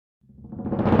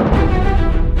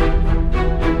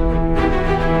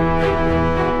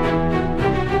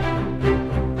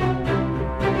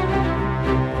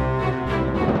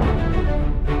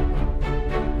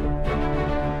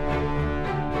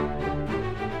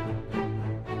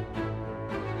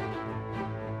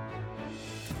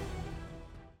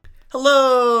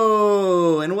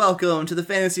Hello, and welcome to the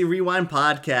Fantasy Rewind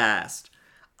podcast.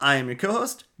 I am your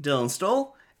co-host, Dylan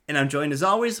Stoll, and I'm joined as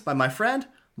always by my friend,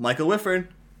 Michael Whifford.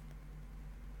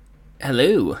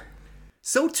 Hello.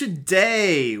 So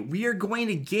today, we are going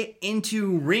to get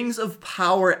into Rings of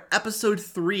Power Episode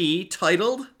 3,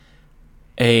 titled...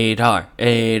 Adar,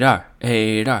 Adar,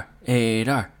 Adar,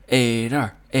 Adar,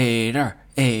 Adar, Adar,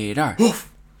 Adar.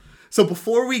 Oof. So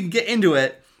before we get into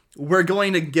it, we're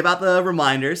going to give out the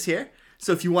reminders here.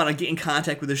 So if you want to get in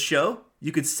contact with the show,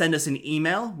 you could send us an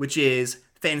email, which is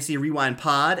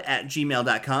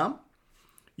fantasyrewindpod@gmail.com.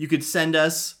 You could send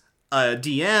us a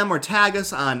DM or tag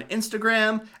us on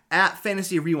Instagram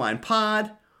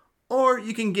 @fantasyrewindpod, or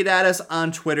you can get at us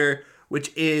on Twitter,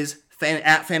 which is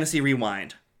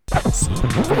 @fantasyrewind. Fantasy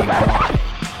Rewind.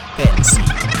 Fantasy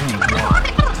Rewind.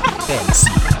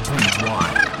 Fantasy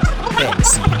Rewind.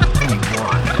 Fantasy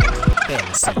Rewind.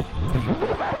 Fantasy Rewind.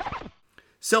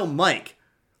 So, Mike,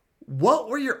 what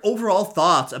were your overall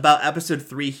thoughts about episode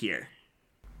 3 here?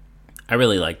 I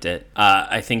really liked it.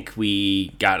 I think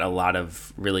we got a lot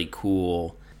of really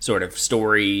cool sort of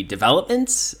story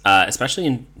developments, especially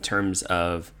in terms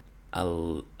of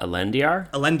Elendil.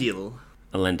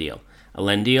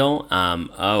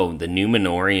 The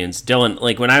Numenorians. Dylan,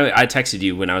 like when I texted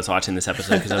you when I was watching this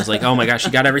episode because I was like, oh my gosh,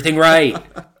 you got everything right.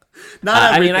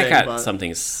 Not everything, I got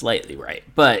something slightly right,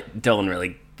 but Dylan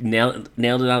really nailed it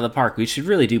out of the park. We should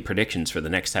really do predictions for the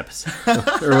next episode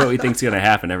or what we think is going to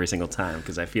happen every single time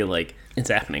because I feel like it's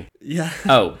happening. Yeah.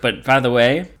 Oh, but by the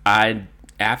way,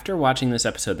 after watching this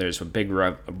episode, there's a big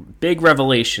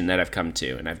revelation that I've come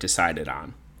to and I've decided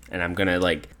on, and I'm going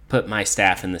to put my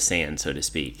staff in the sand, so to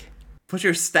speak. Put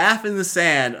your staff in the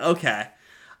sand. Okay.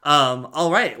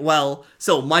 All right. Well,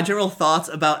 so my general thoughts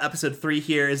about episode 3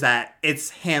 here is that it's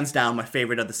hands down my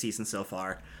favorite of the season so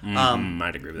far.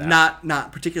 I'd agree with that.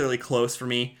 Not particularly close for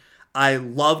me. I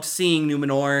loved seeing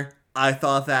Numenor. I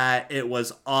thought that it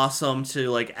was awesome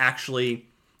to actually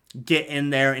get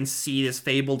in there and see this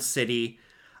fabled city.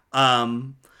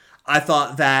 I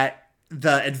thought that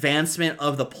the advancement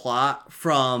of the plot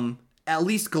from at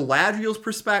least Galadriel's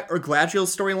perspective, or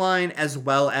Galadriel's storyline, as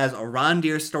well as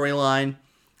Arondir's storyline,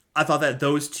 I thought that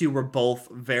those two were both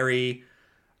very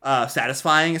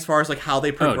satisfying as far as how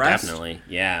they progressed. Oh, definitely.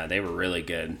 Yeah, they were really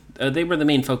good. They were the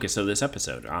main focus of this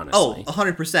episode, honestly. Oh,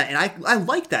 100%. And I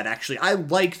liked that, actually. I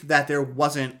liked that there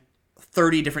wasn't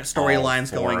 30 different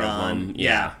storylines going on.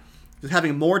 Yeah. Just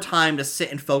having more time to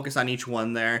sit and focus on each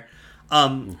one there.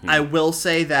 I will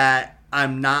say that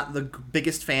I'm not the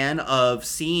biggest fan of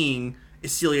seeing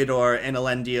Isildur and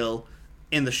Elendil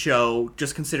in the show,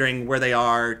 just considering where they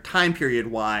are time period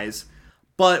wise.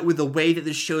 But with the way that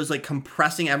this show's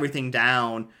compressing everything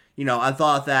down, I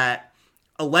thought that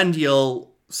Elendil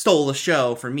stole the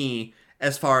show for me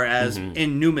as far as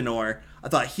in Numenor. I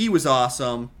thought he was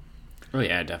awesome. Oh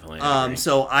yeah, definitely.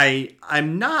 So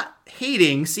I'm not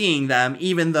hating seeing them,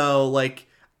 even though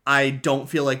I don't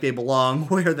feel like they belong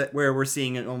where we're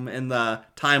seeing them in the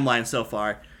timeline so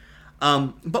far.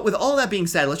 But with all that being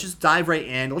said, let's just dive right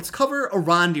in. Let's cover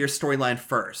Arondir's storyline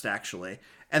first, actually.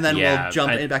 And then we'll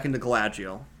jump back into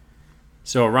Galadriel.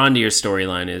 So Arondir's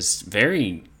storyline is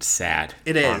very sad,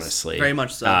 it is, honestly. Very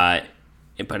much so.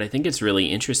 But I think it's really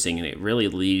interesting, and it really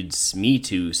leads me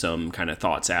to some kind of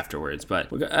thoughts afterwards.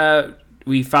 But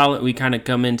we kind of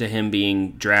come into him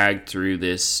being dragged through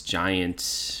this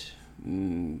giant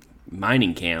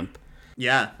mining camp.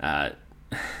 Yeah.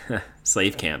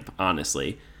 Slave camp,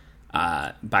 honestly.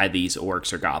 By these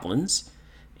orcs or goblins,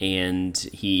 and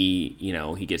he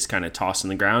gets kind of tossed on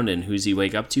the ground, and who's he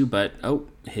wake up to but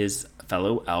his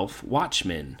fellow elf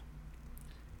watchmen.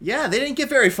 Yeah, they didn't get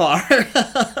very far.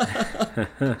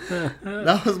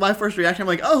 That was my first reaction. I'm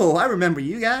like, oh, I remember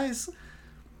you guys.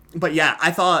 But yeah,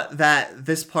 I thought that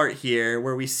this part here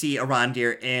where we see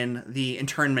Arondir in the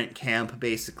internment camp,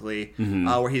 basically,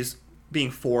 where he's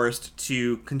being forced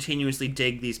to continuously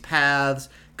dig these paths,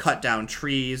 cut down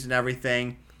trees and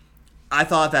everything. I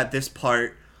thought that this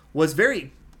part was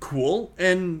very cool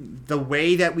in the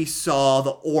way that we saw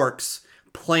the orcs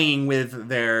playing with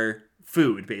their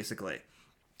food, basically.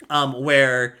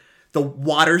 Where the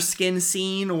water skin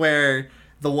scene where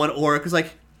the one orc was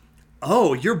like,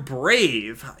 oh, you're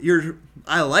brave.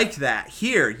 I liked that.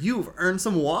 Here, you've earned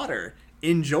some water.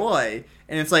 Enjoy.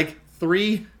 And it's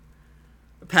three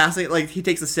passing, he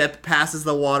takes a sip, passes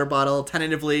the water bottle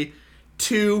tentatively.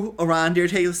 2, Arondir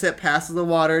takes a sip, passes the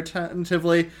water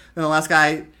tentatively. Then the last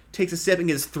guy takes a sip and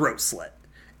gets his throat slit.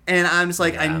 And I'm just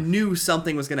I knew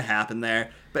something was going to happen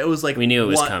there. But it was we knew it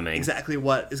was coming. Exactly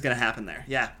what is going to happen there.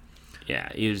 Yeah.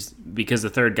 Yeah, he was, because the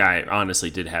third guy honestly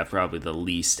did have probably the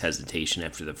least hesitation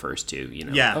after the first two.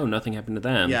 Yeah. Oh, nothing happened to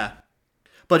them. Yeah.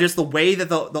 But just the way that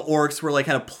the orcs were like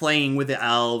kind of playing with the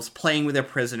elves, playing with their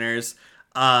prisoners,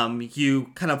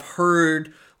 you kind of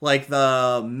heard like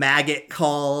the maggot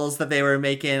calls that they were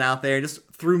making out there. Just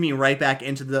threw me right back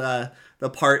into the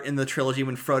part in the trilogy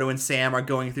when Frodo and Sam are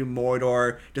going through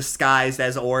Mordor disguised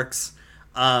as orcs.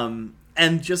 And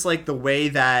just like the way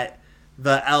that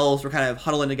the elves were kind of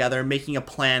huddling together, making a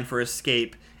plan for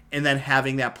escape, and then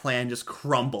having that plan just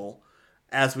crumble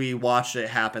as we watched it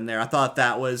happen there. I thought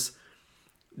that was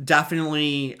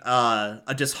definitely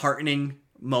a disheartening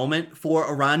moment for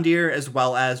Arondir, as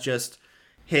well as just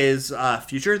his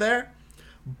future there.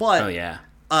 But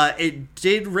it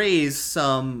did raise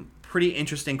some pretty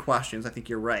interesting questions. I think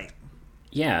you're right.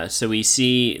 Yeah, so we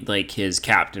see like his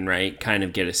captain, right, kind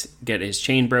of get his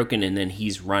chain broken, and then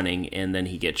he's running, and then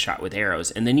he gets shot with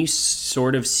arrows, and then you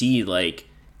sort of see like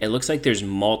it looks like there's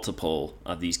multiple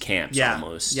of these camps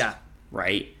almost. Yeah.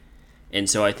 Right? And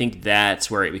so I think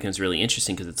that's where it becomes really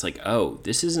interesting, because it's like, oh,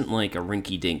 this isn't like a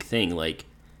rinky-dink thing. Like,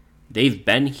 they've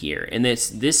been here. And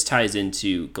this ties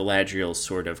into Galadriel's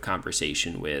sort of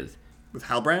conversation with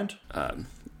Halbrand?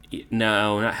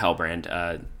 No, not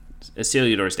Halbrand.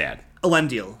 Isildur's dad.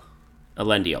 Elendil.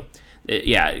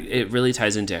 It really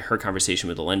ties into her conversation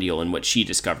with Elendil and what she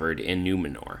discovered in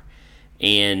Numenor.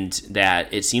 And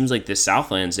that it seems like the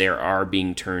Southlands there are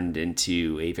being turned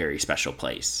into a very special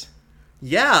place.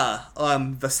 Yeah,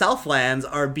 the Southlands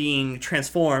are being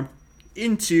transformed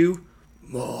into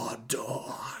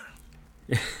Mordor.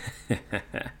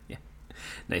 Yeah.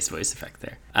 Nice voice effect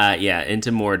there.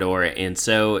 Into Mordor. And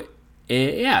so,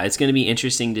 it's going to be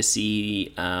interesting to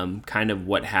see kind of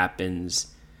what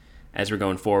happens as we're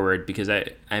going forward. Because,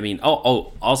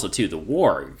 also, too, the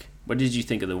warg. What did you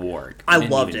think of the warg? I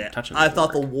loved it. I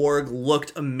thought the warg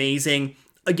looked amazing.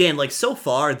 Again, like, so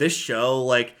far, this show,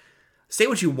 like, say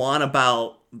what you want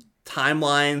about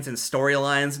timelines and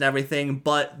storylines and everything,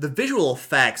 but the visual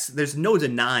effects, there's no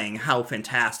denying how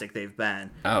fantastic they've been.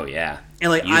 Oh, yeah.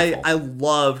 And, like, I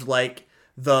loved, like,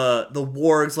 the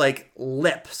warg's, like,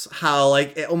 lips, how,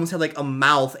 like, it almost had, like, a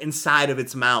mouth inside of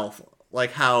its mouth.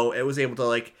 Like, how it was able to,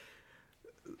 like,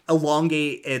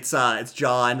 elongate its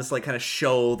jaw and just, like, kind of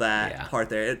show that part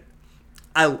there.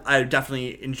 I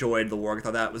definitely enjoyed the warg. I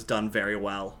thought that was done very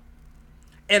well.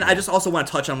 And I just also want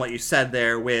to touch on what you said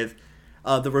there with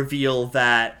the reveal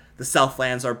that the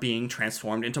Southlands are being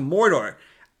transformed into Mordor.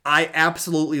 I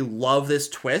absolutely love this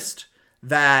twist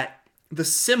that the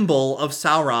symbol of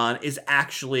Sauron is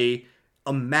actually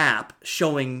a map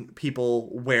showing people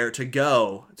where to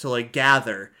go to, like,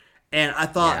 gather. And I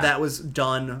thought that was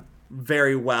done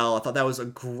very well. I thought that was a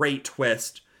great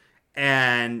twist.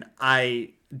 And I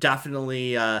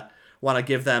definitely want to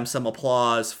give them some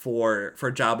applause for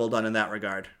a job well done in that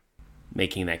regard.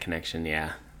 Making that connection,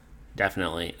 yeah,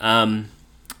 definitely.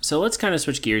 So let's kind of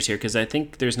switch gears here, because I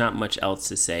think there's not much else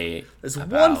to say. There's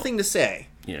one thing to say,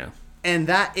 and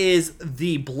that is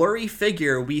the blurry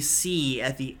figure we see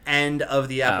at the end of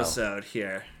the episode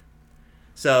here.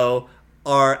 So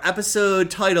our episode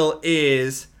title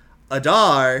is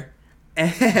Adar,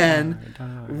 and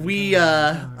we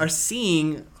are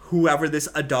seeing whoever this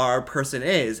Adar person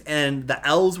is. And the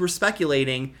elves were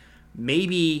speculating,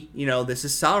 maybe, this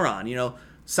is Sauron.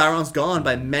 Sauron's gone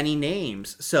by many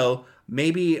names. So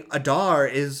maybe Adar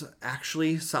is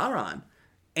actually Sauron.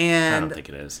 And I don't think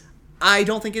it is. I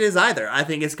don't think it is either. I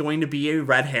think it's going to be a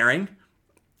red herring.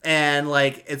 And,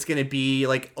 like, it's going to be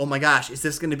like, oh my gosh, is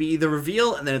this going to be the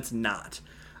reveal? And then it's not.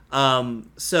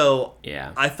 So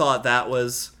I thought that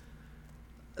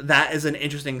is an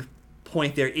interesting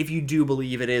point there. If you do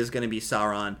believe it is going to be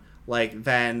Sauron, like,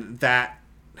 then that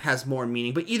has more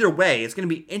meaning. But either way, it's going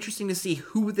to be interesting to see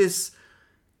who this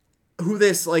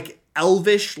like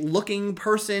elvish looking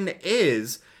person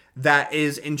is that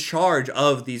is in charge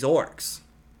of these orcs.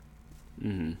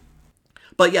 Mm-hmm.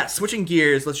 But yeah, switching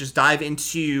gears, let's just dive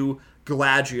into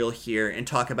Galadriel here and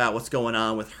talk about what's going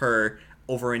on with her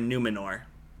over in Numenor.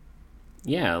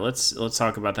 Yeah, let's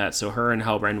talk about that. So her and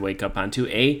Halbrand wake up onto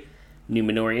a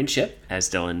Numenorian ship, as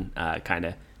Dylan kind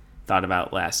of thought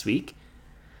about last week.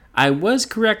 I was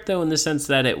correct, though, in the sense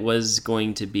that it was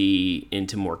going to be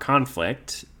into more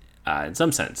conflict, in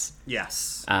some sense.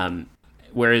 Yes.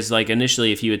 Whereas, like,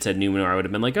 initially, if you had said Numenor, I would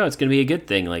have been like, oh, it's going to be a good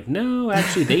thing. Like, no,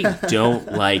 actually, they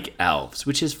don't like elves,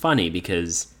 which is funny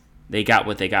because they got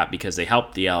what they got because they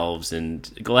helped the elves, and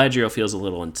Galadriel feels a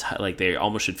little like they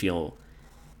almost should feel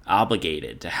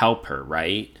obligated to help her,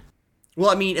 right? Well,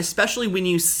 I mean, especially when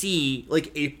you see,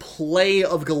 like, a play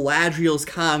of Galadriel's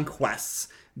conquests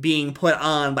being put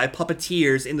on by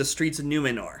puppeteers in the streets of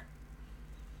Numenor.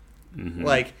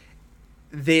 Like,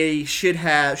 they should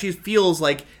have... She feels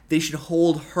like they should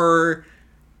hold her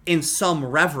in some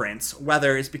reverence,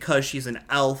 whether it's because she's an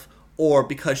elf or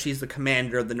because she's the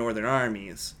commander of the Northern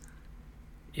Armies.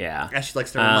 Yeah. As she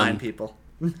likes to remind people.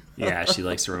 Yeah, she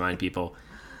likes to remind people.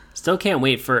 Still can't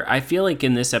wait for... I feel like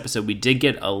in this episode, we did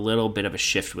get a little bit of a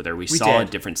shift with her. We saw a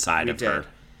different side of her.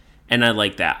 And I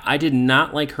like that. I did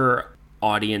not like her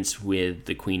audience with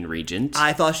the Queen Regent.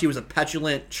 I thought she was a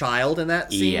petulant child in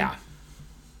that scene.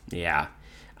 Yeah.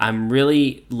 I'm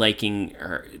really liking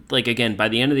her. Like, again, by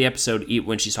the end of the episode,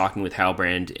 when she's talking with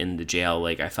Halbrand in the jail,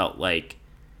 like, I felt like,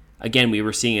 again, we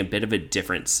were seeing a bit of a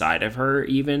different side of her,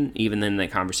 even in the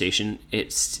conversation.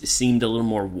 It seemed a little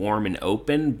more warm and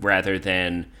open, rather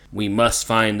than, we must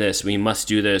find this, we must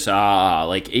do this,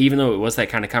 like, even though it was that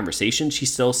kind of conversation, she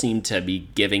still seemed to be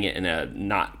giving it in a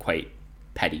not quite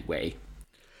petty way.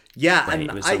 Yeah, right? and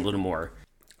It was a little more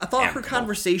I thought amicable. her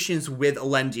conversations with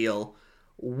Elendil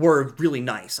were really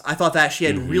nice. I thought that she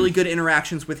had really good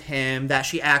interactions with him, that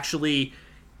she actually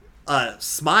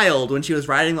smiled when she was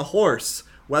riding the horse.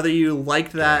 Whether you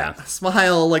liked that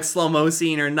smile, like, slow-mo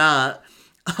scene or not,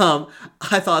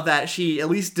 I thought that she at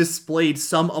least displayed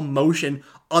some emotion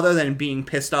other than being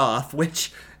pissed off,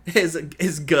 which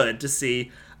is good to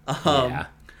see.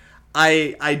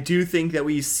 I do think that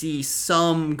we see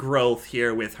some growth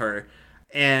here with her,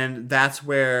 and that's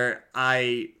where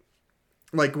I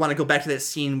want to go back to that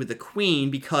scene with the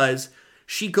Queen, because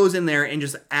she goes in there and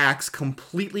just acts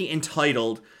completely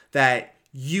entitled that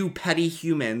you petty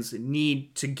humans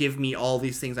need to give me all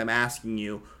these things I'm asking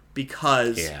you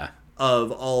because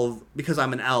because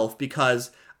I'm an elf,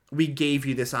 because we gave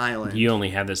you this island. You only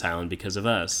have this island because of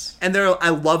us. And I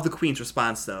love the Queen's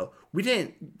response, though.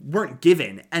 We weren't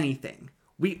given anything.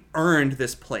 We earned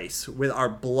this place with our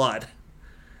blood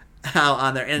out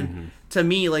on there. And to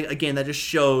me, like, again, that just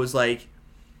shows, like,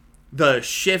 the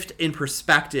shift in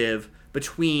perspective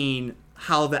between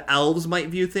how the elves might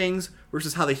view things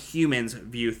versus how the humans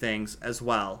view things as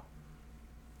well.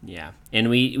 Yeah, and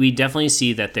we definitely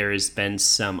see that there has been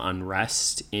some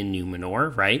unrest in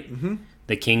Numenor, right? Mm-hmm.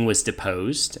 The king was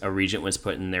deposed, a regent was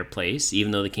put in their place,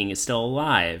 even though the king is still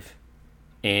alive.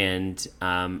 And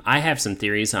I have some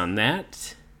theories on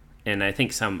that, and I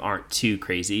think some aren't too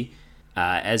crazy.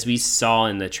 As we saw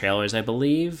in the trailers, I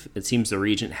believe, it seems the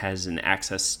regent has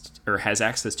access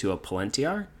to a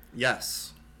Palentiar.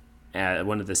 Yes.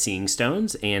 One of the Seeing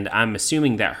Stones, and I'm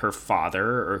assuming that her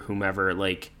father or whomever,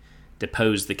 like,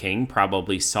 deposed the king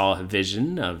probably saw a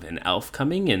vision of an elf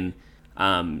coming and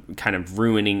kind of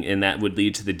ruining, and that would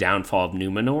lead to the downfall of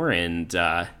Numenor, and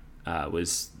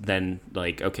was then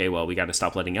like, okay, well, we got to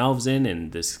stop letting elves in,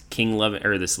 and this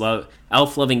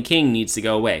elf-loving king needs to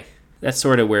go away. That's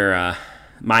sort of where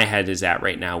my head is at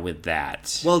right now with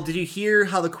that. Well, did you hear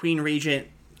how the Queen Regent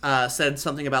said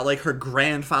something about, like, her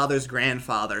grandfather's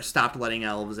grandfather stopped letting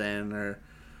elves in, or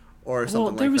something like that?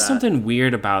 Well, there was something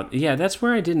weird about... Yeah, that's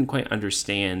where I didn't quite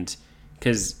understand,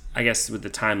 because I guess with the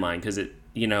timeline, because it,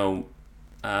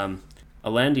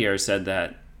 Alandiar said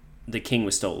that the king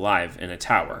was still alive in a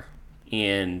tower,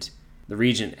 and the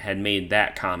regent had made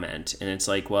that comment, and it's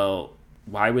like, well,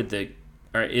 why would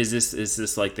is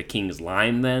this like the king's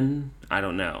line then? I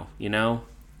don't know,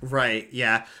 Right,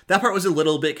 yeah. That part was a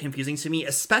little bit confusing to me,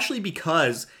 especially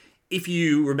because if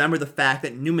you remember the fact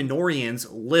that Numenorians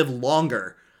live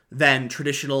longer than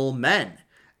traditional men.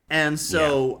 And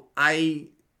so I'm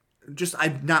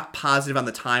not positive on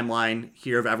the timeline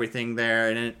here of everything there,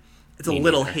 and it's a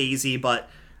little hazy, but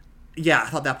yeah, I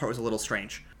thought that part was a little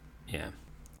strange. Yeah.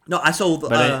 No,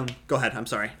 go ahead, I'm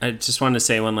sorry. I just wanted to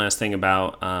say one last thing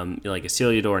about like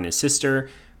Isildur and his sister.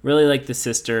 Really like the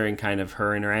sister and kind of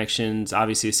her interactions.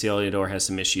 Obviously, Isildur has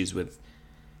some issues with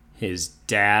his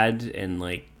dad and,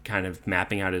 like, kind of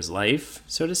mapping out his life,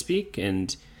 so to speak.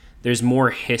 And there's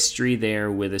more history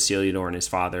there with Isildur and his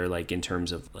father, like, in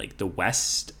terms of, like, the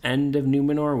west end of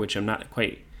Numenor, which I'm not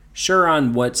quite sure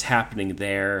on what's happening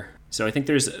there. So I think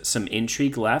there's some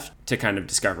intrigue left to kind of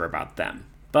discover about them.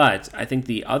 But I think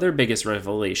the other biggest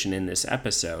revelation in this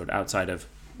episode, outside of,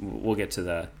 we'll get to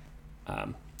the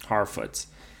Harfoots,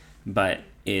 but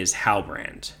is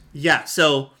Halbrand. Yeah,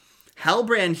 so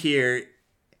Halbrand here,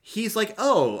 he's like,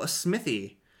 oh, a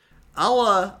smithy.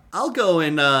 I'll go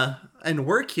and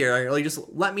work here. Like, just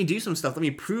let me do some stuff. Let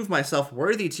me prove myself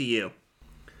worthy to you.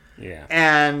 Yeah.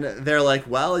 And they're like,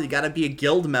 well, you got to be a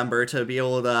guild member to be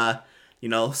able to,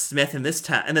 smith in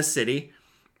this city.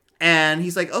 And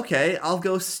he's like, okay, I'll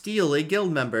go steal a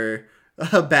guild member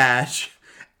badge.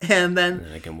 And then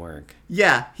it can work.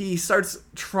 Yeah, he starts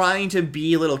trying to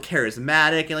be a little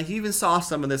charismatic, and, like, you even saw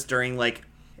some of this during, like,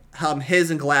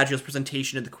 his and Galadriel's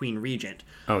presentation to the Queen Regent.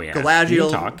 Oh yeah, Galadriel he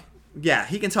can talk. Yeah,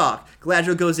 he can talk.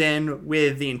 Galadriel goes in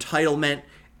with the entitlement,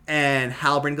 and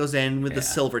Halbrand goes in with the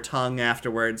silver tongue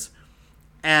afterwards.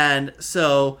 And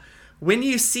so when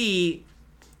you see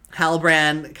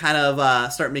Halbrand kind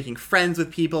of start making friends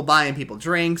with people, buying people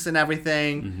drinks and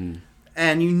everything,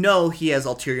 and you know he has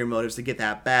ulterior motives to get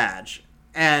that badge.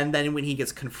 And then when he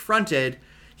gets confronted,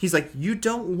 he's like, "You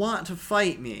don't want to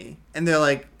fight me." And they're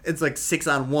like, it's like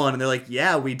 6-on-1, and they're like,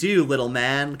 "Yeah, we do, little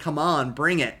man. Come on,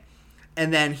 bring it."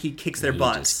 And then he kicks their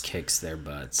butts. Just kicks their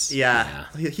butts. Yeah.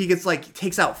 He gets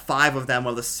takes out 5 of them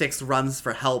while the 6th runs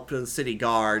for help to the city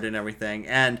guard and everything.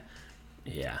 And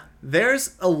yeah,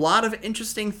 there's a lot of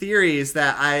interesting theories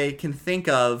that I can think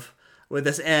of with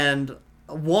this. And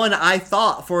one, I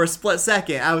thought for a split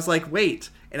second, I was like, wait,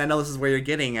 and I know this is where you're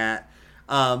getting at.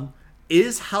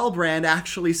 Is Halbrand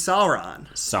actually Sauron?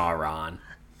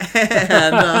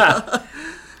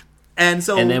 And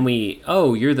so, and then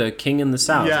you're the king in the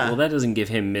south. Yeah. Well, that doesn't give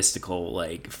him mystical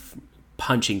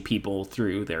punching people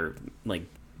through their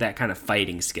that kind of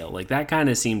fighting skill. That kind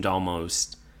of seemed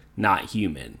almost not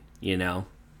human, you know.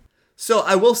 So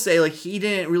I will say, he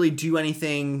didn't really do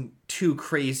anything too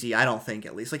crazy. I don't think,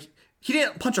 at least. He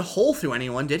didn't punch a hole through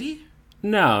anyone, did he?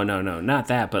 No, not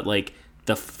that. But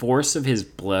the force of his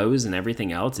blows and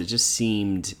everything else, it just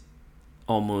seemed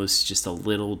almost just a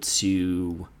little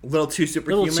too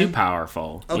superhuman, a little too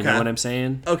powerful. Okay. You know what I'm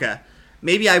saying? Okay,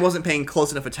 maybe I wasn't paying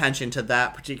close enough attention to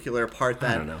that particular part.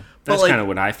 Then I don't know. That's kind of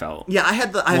what I felt. Yeah, I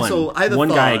had the one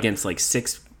guy against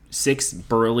six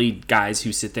burly guys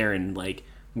who sit there and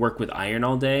work with iron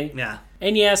all day. Yeah,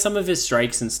 and some of his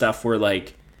strikes and stuff were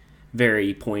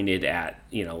very pointed at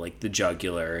the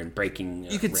jugular and breaking.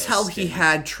 You could tell he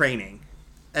had training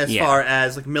as far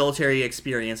as military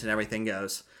experience and everything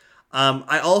goes.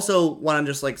 I also want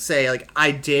to just say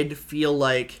I did feel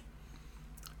I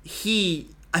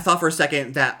thought for a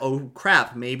second that, oh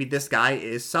crap, maybe this guy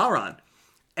is Sauron.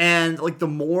 And the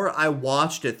more I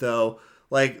watched it though,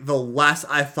 the less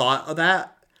I thought of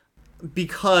that,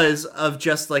 because of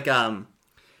just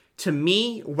to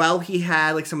me, while he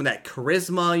had some of that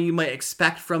charisma you might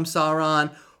expect from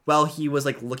Sauron, while he was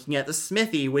looking at the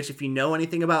smithy, which if you know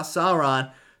anything about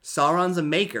Sauron, Sauron's a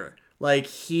maker.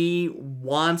 He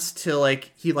wants to,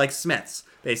 he likes smiths,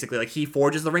 basically. He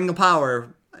forges the Ring of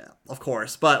Power, of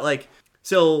course. But,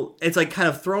 so it's, kind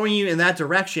of throwing you in that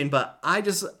direction. But I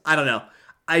don't know.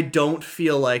 I don't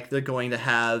feel like they're going to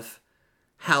have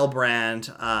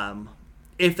Halbrand,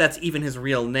 if that's even his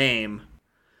real name,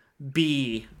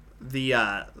 be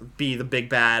the big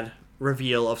bad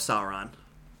reveal of Sauron.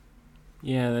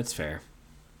 Yeah, that's fair.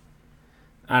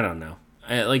 I don't know.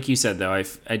 Like you said, though,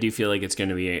 I do feel like it's going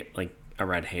to be a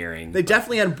red herring. They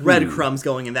definitely had breadcrumbs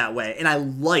going in that way, and I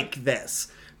like this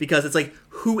because it's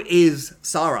who is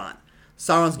Sauron?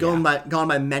 Sauron's gone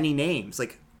by many names.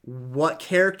 What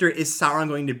character is Sauron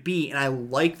going to be? And I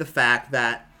like the fact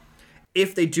that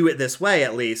if they do it this way,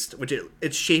 at least, which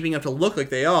it's shaping up to look like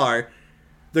they are,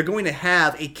 they're going to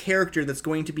have a character that's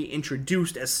going to be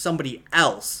introduced as somebody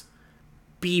else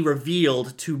be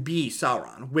revealed to be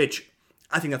Sauron, which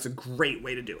I think that's a great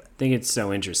way to do it. I think it's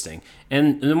so interesting.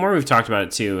 And the more we've talked about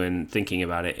it, too, and thinking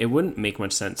about it, it wouldn't make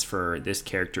much sense for this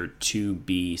character to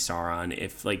be Sauron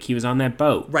if, he was on that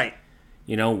boat. Right.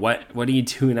 What are you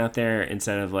doing out there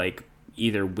instead of,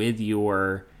 either with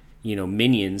your,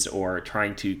 minions or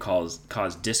trying to cause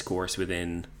discourse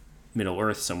within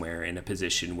Middle-earth somewhere in a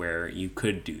position where you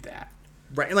could do that.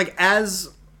 Right. And, as,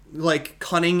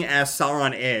 cunning as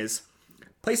Sauron is,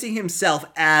 placing himself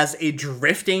as a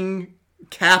drifting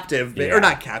captive, or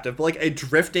not captive, but a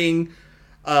drifting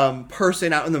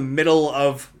person out in the middle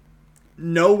of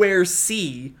nowhere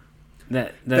sea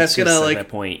that's gonna at that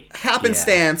point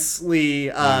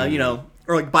happenstancely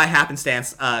or by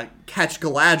happenstance catch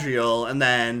Galadriel and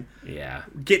then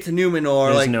get to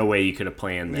Numenor. There's no way you could have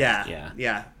planned that.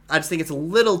 Yeah. I just think it's a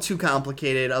little too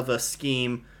complicated of a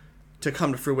scheme to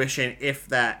come to fruition if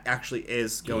that actually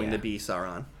is going to be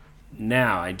Sauron.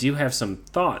 Now, I do have some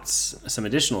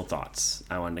additional thoughts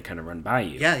I wanted to kind of run by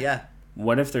you. Yeah.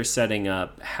 What if they're setting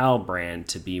up Halbrand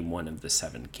to be one of the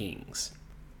 7 kings?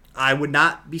 I would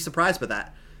not be surprised by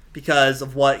that because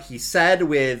of what he said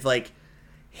with,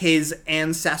 his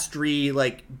ancestry,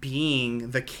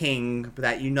 being the king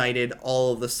that united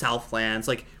all of the Southlands.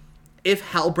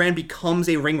 If Halbrand becomes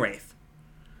a ringwraith,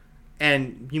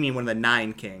 and you mean one of the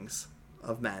 9 kings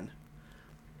of men,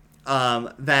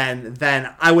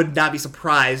 then I would not be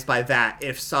surprised by that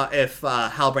if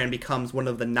Halbrand becomes one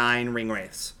of the 9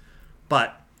 ringwraiths.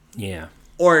 But yeah,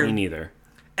 or me neither.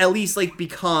 At least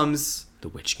becomes The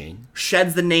Witch King.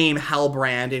 Sheds the name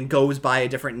Halbrand and goes by a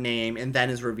different name, and then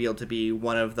is revealed to be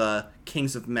one of the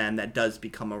kings of men that does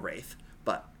become a wraith.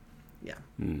 But, yeah.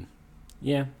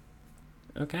 Yeah.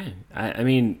 Okay. I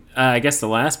mean, I guess the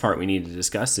last part we need to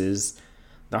discuss is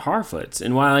the Harfoots.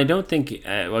 And while I don't think,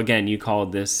 again, you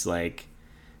called this like,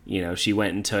 she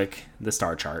went and took the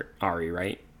star chart, Ari,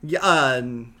 right? Yeah.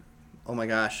 Oh my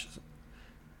gosh.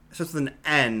 It starts with an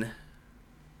N.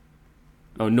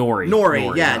 Oh, Nori.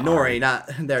 Nori, yeah, Nori. Not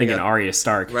there. Thinking you go. Arya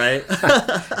Stark, right?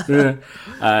 But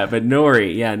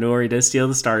Nori does steal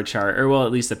the star chart, or well,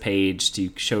 at least a page to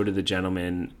show to the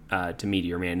gentleman, to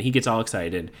Meteor Man. He gets all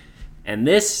excited, and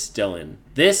this, Dylan,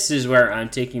 this is where I'm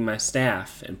taking my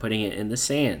staff and putting it in the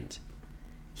sand.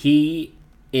 He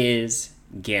is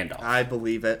Gandalf. I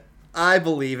believe it. I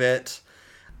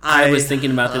was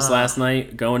thinking about this last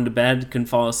night, going to bed, couldn't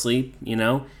fall asleep,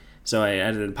 so I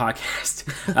edited a podcast.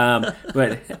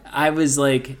 But I was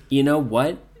like, you know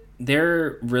what?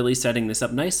 They're really setting this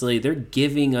up nicely. They're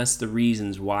giving us the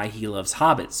reasons why he loves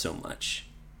hobbits so much.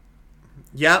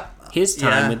 Yep. His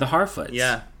time with the Harfoots.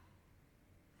 Yeah.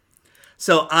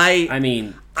 So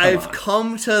I've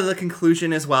come to the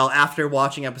conclusion as well after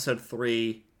watching episode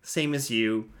 3, same as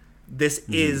you. This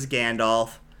is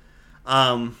Gandalf.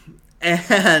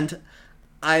 And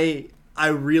I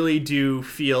really do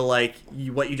feel like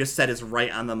what you just said is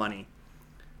right on the money.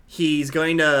 He's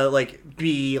going to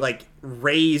be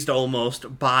raised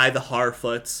almost by the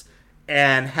Harfoots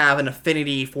and have an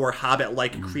affinity for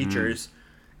hobbit-like creatures.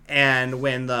 And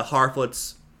when the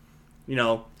Harfoots,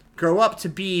 grow up to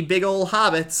be big old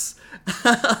hobbits,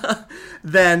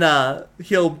 then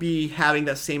he'll be having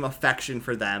that same affection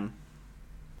for them.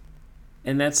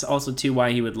 And that's also too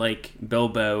why he would like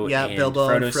Bilbo and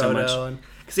Frodo so much.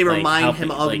 Because they remind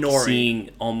him of Nori. Seeing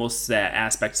almost that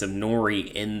aspects of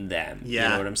Nori in them. Yeah, you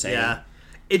know what I'm saying? Yeah.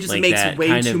 It just makes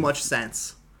way too much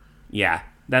sense. Yeah,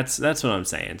 that's what I'm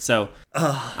saying. So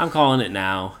I'm calling it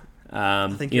now.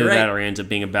 I think you're right. That or ends up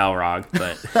being a Balrog,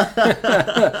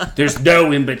 but there's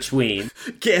no in between.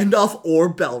 Gandalf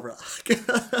or Balrog.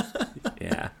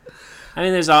 Yeah. I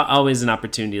mean, there's always an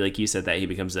opportunity, like you said, that he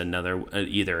becomes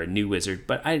either a new wizard,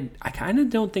 but I kind of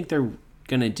don't think they're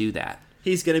going to do that.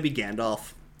 He's going to be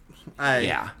Gandalf.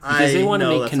 Because they want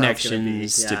to make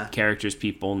connections to characters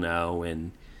people know,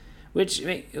 and which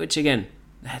again,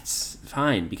 that's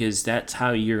fine, because that's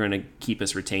how you're going to keep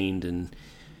us retained, and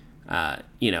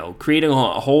creating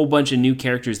a whole bunch of new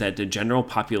characters that the general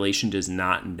population does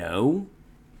not know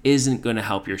isn't going to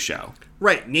help your show.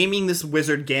 Right. Naming this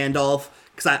wizard Gandalf,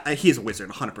 because he is a wizard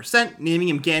 100%. Naming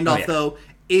him Gandalf, though,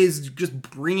 is just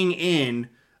bringing in,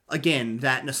 again,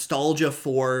 that nostalgia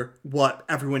for what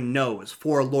everyone knows,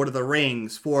 for Lord of the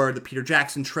Rings, for the Peter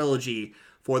Jackson trilogy,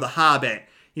 for The Hobbit.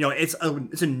 It's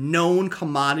a known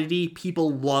commodity.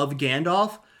 People love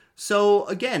Gandalf. So,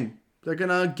 again, they're going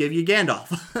to give you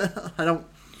Gandalf.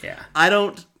 I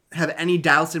don't have any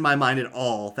doubts in my mind at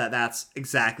all that that's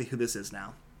exactly who this is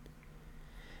now.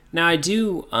 Now, I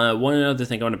do, one other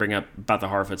thing I want to bring up about the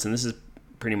Harfoots, and this is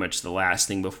pretty much the last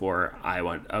thing before I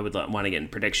would want to get in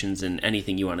predictions and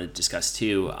anything you want to discuss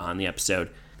too on the episode.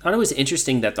 I thought it was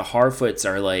interesting that the Harfoots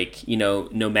are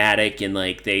nomadic, and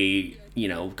they,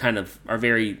 kind of are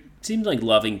very, seems like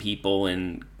loving people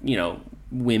and,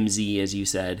 whimsy, as you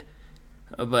said.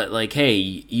 But hey,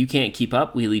 you can't keep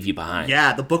up, we leave you behind.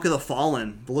 Yeah, the Book of the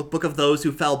Fallen, the Book of those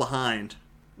who fell behind.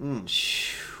 I'm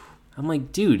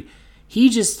like, dude,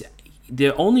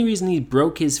 the only reason he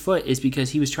broke his foot is because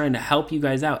he was trying to help you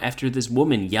guys out after this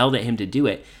woman yelled at him to do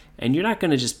it. And you're not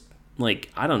going to just,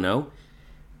 I don't know,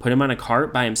 put him on a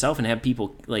cart by himself and have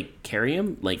people, carry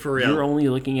him? For real. You're only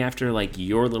looking after,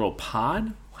 your little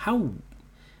pod?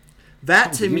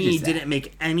 That, to me, didn't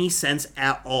make any sense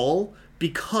at all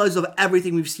because of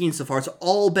everything we've seen so far. It's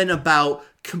all been about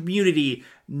community.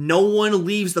 No one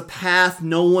leaves the path.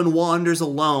 No one wanders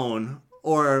alone.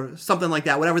 Or something like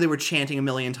that, whatever they were chanting a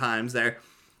million times there.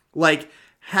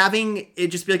 Having it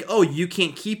just be oh, you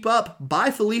can't keep up,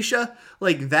 bye Felicia.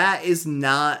 That is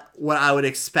not what I would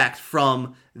expect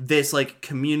from this,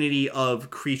 community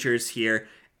of creatures here.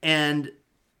 And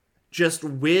just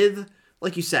with,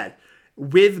 like you said,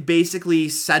 with basically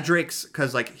Cedric's,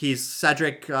 because, he's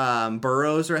Cedric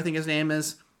Burrows, or I think his name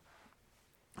is,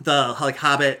 the,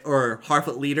 Hobbit or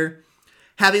Harfoot leader,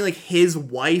 having, his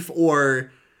wife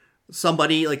or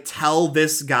somebody tell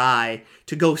this guy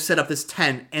to go set up this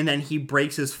tent, and then he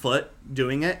breaks his foot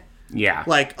doing it. Yeah.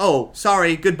 Oh,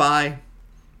 sorry, goodbye.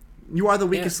 You are the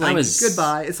weakest link.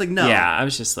 Goodbye. It's no. Yeah, I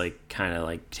was just kind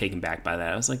of taken back by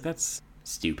that. I was that's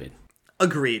stupid.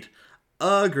 Agreed.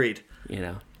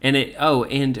 You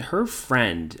And her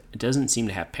friend doesn't seem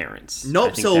to have parents. Nope.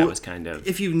 I think so that was kind of,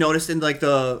 if you've noticed in like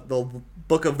the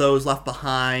book of those left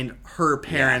behind, her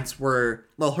parents were,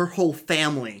 well, her whole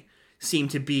family seemed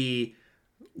to be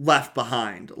left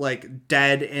behind, like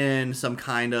dead in some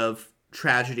kind of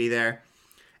tragedy there.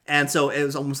 And so it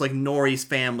was almost like Nori's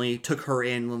family took her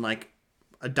in and like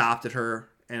adopted her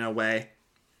in a way.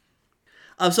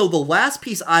 So the last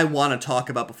piece I want to talk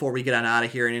about before we get on out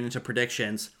of here and into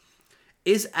predictions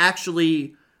is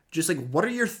actually just like, what are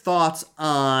your thoughts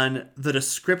on the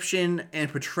description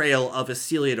and portrayal of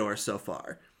Isildur so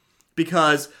far?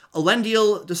 Because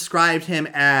Elendil described him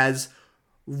as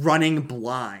running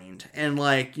blind and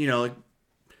like, you know,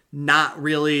 not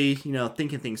really, you know,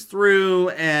 thinking things through,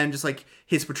 and just like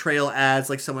his portrayal as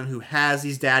like someone who has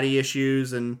these daddy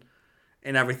issues and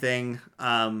everything.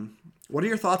 What are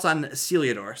your thoughts on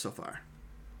Isildur so far?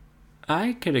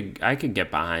 I could get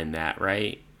behind that,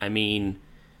 right? I mean,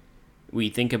 we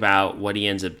think about what he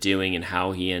ends up doing and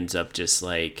how he ends up just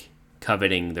like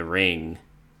coveting the ring,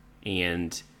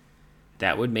 and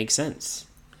that would make sense.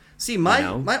 See, my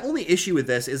only issue with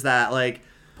this is that like,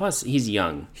 plus he's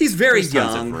young. He's very There's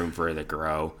young. Tons of room for it to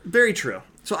grow. Very true.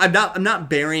 So I'm not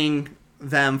burying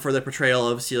them for the portrayal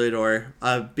of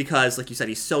Isildur because, like you said,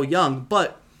 he's so young.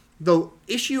 But the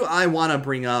issue I want to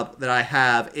bring up that I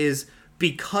have is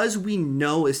because we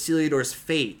know Isildur's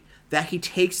fate, that he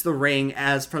takes the ring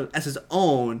as his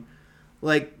own.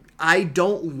 Like, I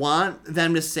don't want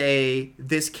them to say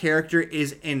this character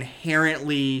is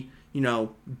inherently, you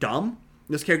know, dumb.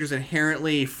 This character is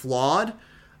inherently flawed.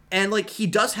 And, like, he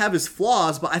does have his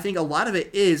flaws, but I think a lot of it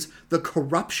is the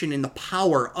corruption and the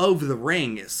power of the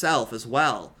ring itself as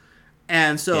well.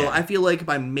 And so I feel like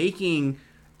by making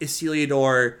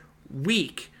Isildur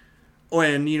weak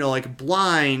and, you know, like,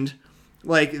 blind,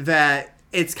 like, that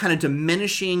it's kind of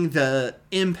diminishing the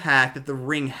impact that the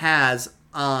ring has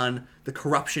on the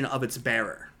corruption of its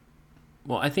bearer.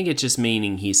 Well, I think it's just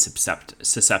meaning he's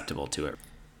susceptible to it.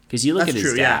 Because you look at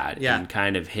his dad and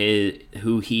kind of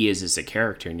who he is as a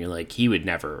character, and you're like, he would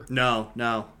never...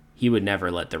 No. He would never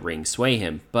let the ring sway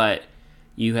him. But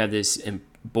you have this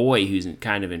boy who's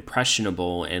kind of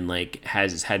impressionable and like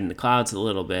has his head in the clouds a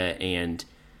little bit and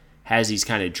has these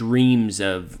kind of dreams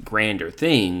of grander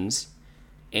things.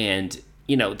 And,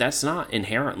 you know, that's not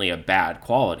inherently a bad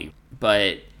quality.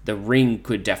 But the ring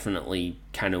could definitely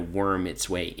kind of worm its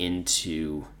way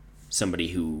into somebody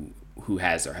who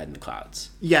has their head in the clouds.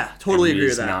 Yeah, totally agree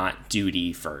with that. Not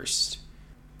duty first.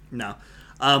 No.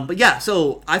 But yeah,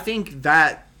 so I think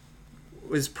that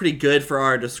was pretty good for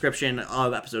our description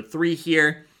of episode 3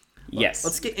 here. Yes.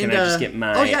 Let's get Can into... I just get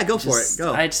my... Oh yeah, go for it.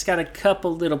 Go. I just got a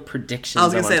couple little predictions. I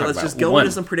was going to say, let's just go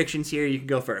into some predictions here. You can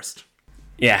go first.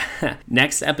 Yeah.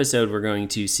 Next episode, we're going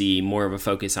to see more of a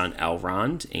focus on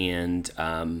Elrond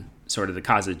and sort of the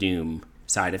Khazad-dûm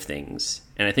side of things.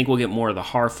 And I think we'll get more of the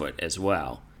Harfoot as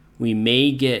well. We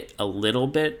may get a little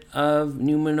bit of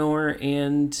Numenor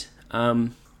and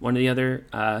one of the other,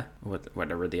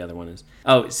 whatever the other one is.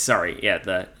 Oh, sorry. Yeah,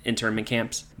 the internment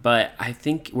camps. But I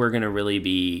think we're going to really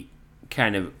be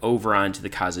kind of over onto the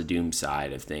Khazad-dûm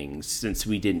side of things since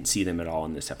we didn't see them at all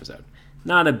in this episode.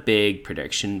 Not a big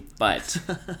prediction, but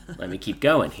let me keep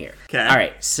going here. Okay. All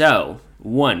right. So,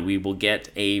 we will get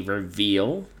a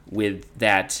reveal with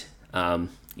that,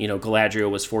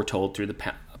 Galadriel was foretold through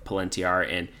the Palentiar,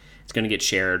 and it's going to get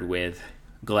shared with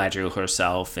Galadriel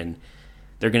herself, and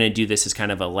they're going to do this as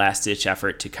kind of a last-ditch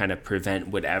effort to kind of prevent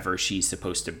whatever she's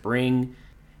supposed to bring,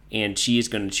 and she is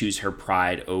going to choose her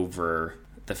pride over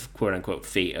the quote-unquote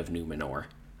fate of Numenor,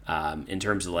 in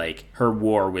terms of, like, her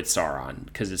war with Sauron,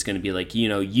 because it's going to be like,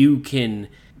 you can,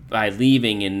 by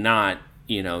leaving and not,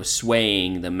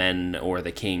 swaying the men or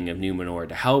the king of Numenor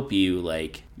to help you,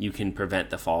 like, you can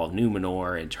prevent the fall of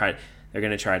Numenor, and they're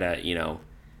going to try to,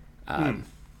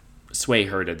 sway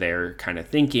her to their kind of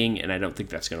thinking, and I don't think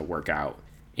that's going to work out.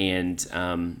 And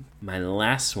my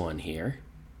last one here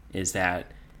is that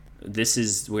this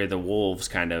is where the wolves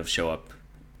kind of show up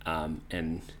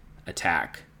and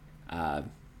attack,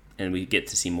 and we get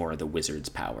to see more of the wizard's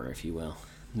power, if you will.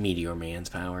 Meteor Man's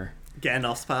power.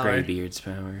 Gandalf's power. Greybeard's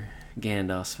power.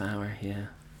 Gandalf's power, yeah.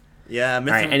 Yeah, All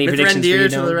right, any predictions for you,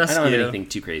 to the rescue. I don't have anything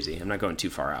too crazy. I'm not going too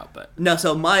far out, but... No,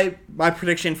 so my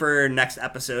prediction for next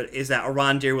episode is that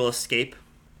Arondir will escape.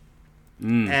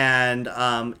 And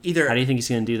either... How do you think he's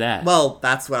going to do that? Well,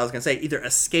 that's what I was going to say. Either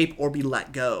escape or be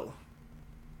let go.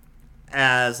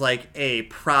 As, like, a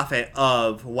prophet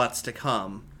of what's to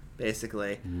come,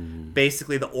 basically.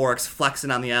 Basically, the orcs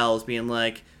flexing on the elves, being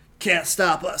like, can't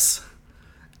stop us.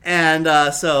 And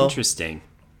so... Interesting.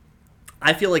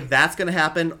 I feel like that's going to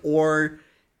happen, or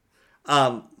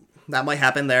that might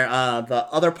happen there. The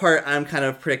other part I'm kind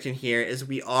of predicting here is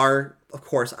we are, of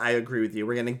course, I agree with you.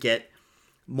 We're going to get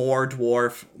more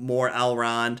Dwarf, more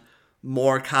Elrond,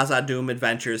 more Khazad-dûm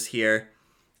adventures here.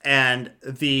 And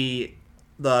the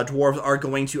dwarves are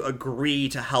going to agree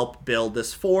to help build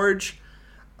this forge.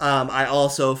 I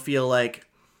also feel like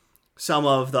some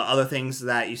of the other things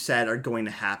that you said are going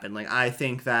to happen. Like, I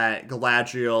think that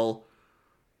Galadriel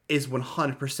is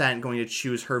 100% going to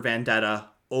choose her vendetta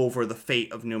over the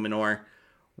fate of Numenor,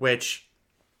 which,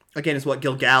 again, is what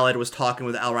Gil-galad was talking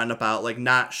with Elrond about. Like,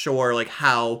 not sure, like,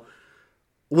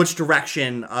 which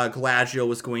direction Galadriel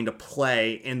was going to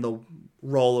play in the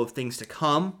role of things to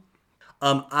come.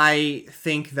 I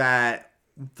think that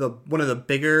one of the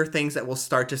bigger things that we'll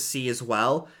start to see as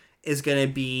well is going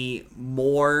to be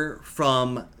more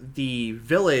from the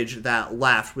village that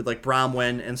left with like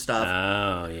Bronwyn and stuff.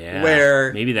 Oh, yeah.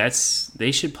 Where maybe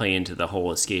they should play into the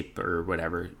whole escape or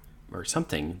whatever or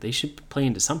something. They should play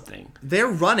into something. They're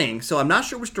running, so I'm not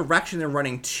sure which direction they're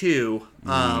running to.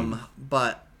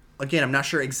 But again, I'm not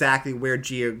sure exactly where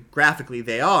geographically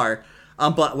they are.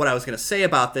 But what I was going to say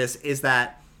about this is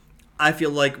that I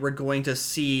feel like we're going to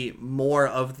see more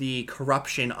of the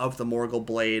corruption of the Morgul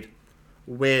Blade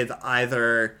with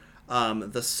either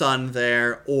the son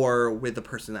there or with the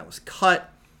person that was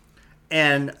cut.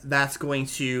 And that's going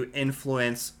to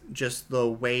influence just the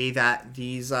way that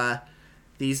these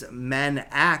men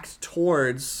act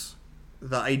towards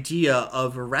the idea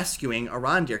of rescuing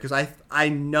Arondir. Because I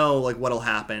know like what'll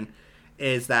happen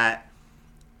is that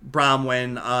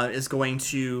Bronwyn is going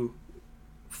to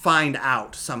find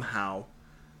out somehow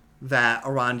that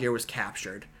Arondir was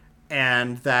captured,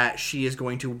 and that she is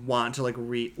going to want to like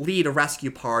lead a rescue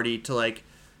party to like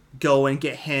go and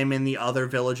get him and the other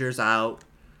villagers out.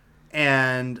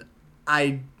 And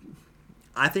I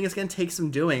think it's going to take some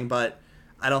doing, but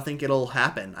I don't think it'll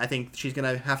happen. I think she's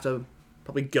going to have to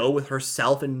probably go with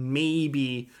herself and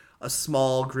maybe a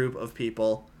small group of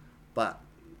people. But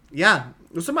yeah,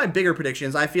 those are my bigger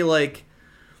predictions. I feel like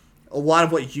a lot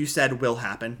of what you said will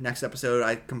happen next episode.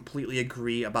 I completely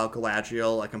agree about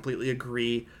Galadriel. I completely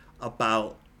agree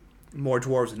about more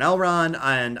dwarves and Elrond,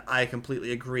 and I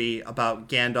completely agree about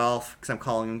Gandalf, because I'm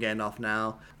calling him Gandalf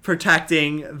now,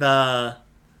 protecting the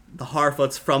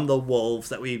Harfoots from the wolves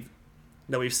that we've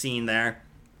seen there.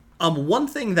 One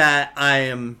thing that I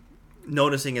am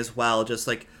noticing as well, just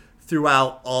like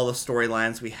throughout all the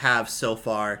storylines we have so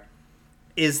far,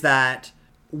 is that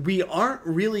we aren't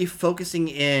really focusing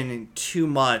in too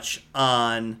much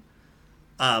on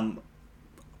some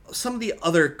of the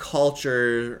other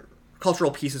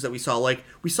cultural pieces that we saw. Like,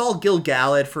 we saw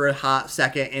Gil-galad for a hot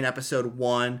second in episode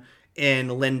 1 in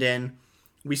Lindon.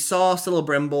 We saw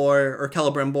Celebrimbor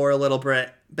a little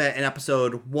bit in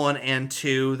episode 1 and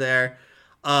 2 there.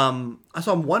 So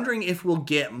I'm wondering if we'll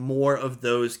get more of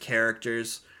those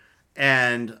characters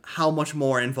and how much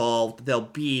more involved they'll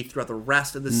be throughout the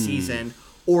rest of the season,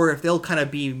 or if they'll kind of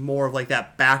be more of like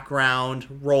that background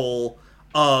role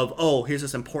of, oh, here's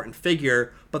this important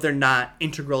figure, but they're not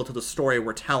integral to the story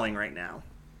we're telling right now.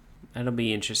 That'll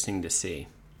be interesting to see.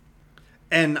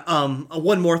 And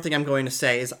one more thing I'm going to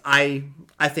say is I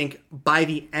think by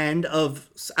the end of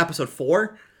episode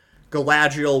 4,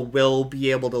 Galadriel will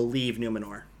be able to leave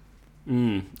Numenor.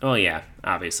 Oh yeah,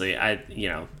 obviously.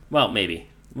 Well, maybe.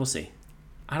 We'll see.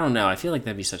 I don't know. I feel like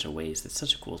that'd be such a waste. It's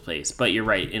such a cool place. But you're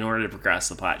right. In order to progress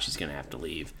the plot, she's going to have to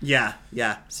leave. Yeah.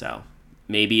 So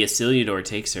maybe Isildur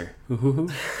takes her.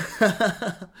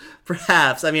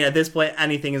 Perhaps. I mean, at this point,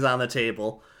 anything is on the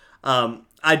table.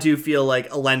 I do feel like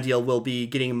Elendil will be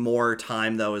getting more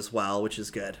time, though, as well, which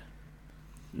is good.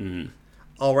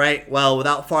 All right. Well,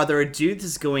 without further ado, this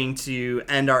is going to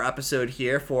end our episode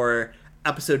here for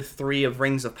episode 3 of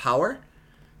Rings of Power.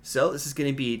 So this is going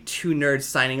to be 2 nerds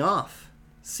signing off.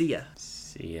 See ya.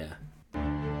 See ya.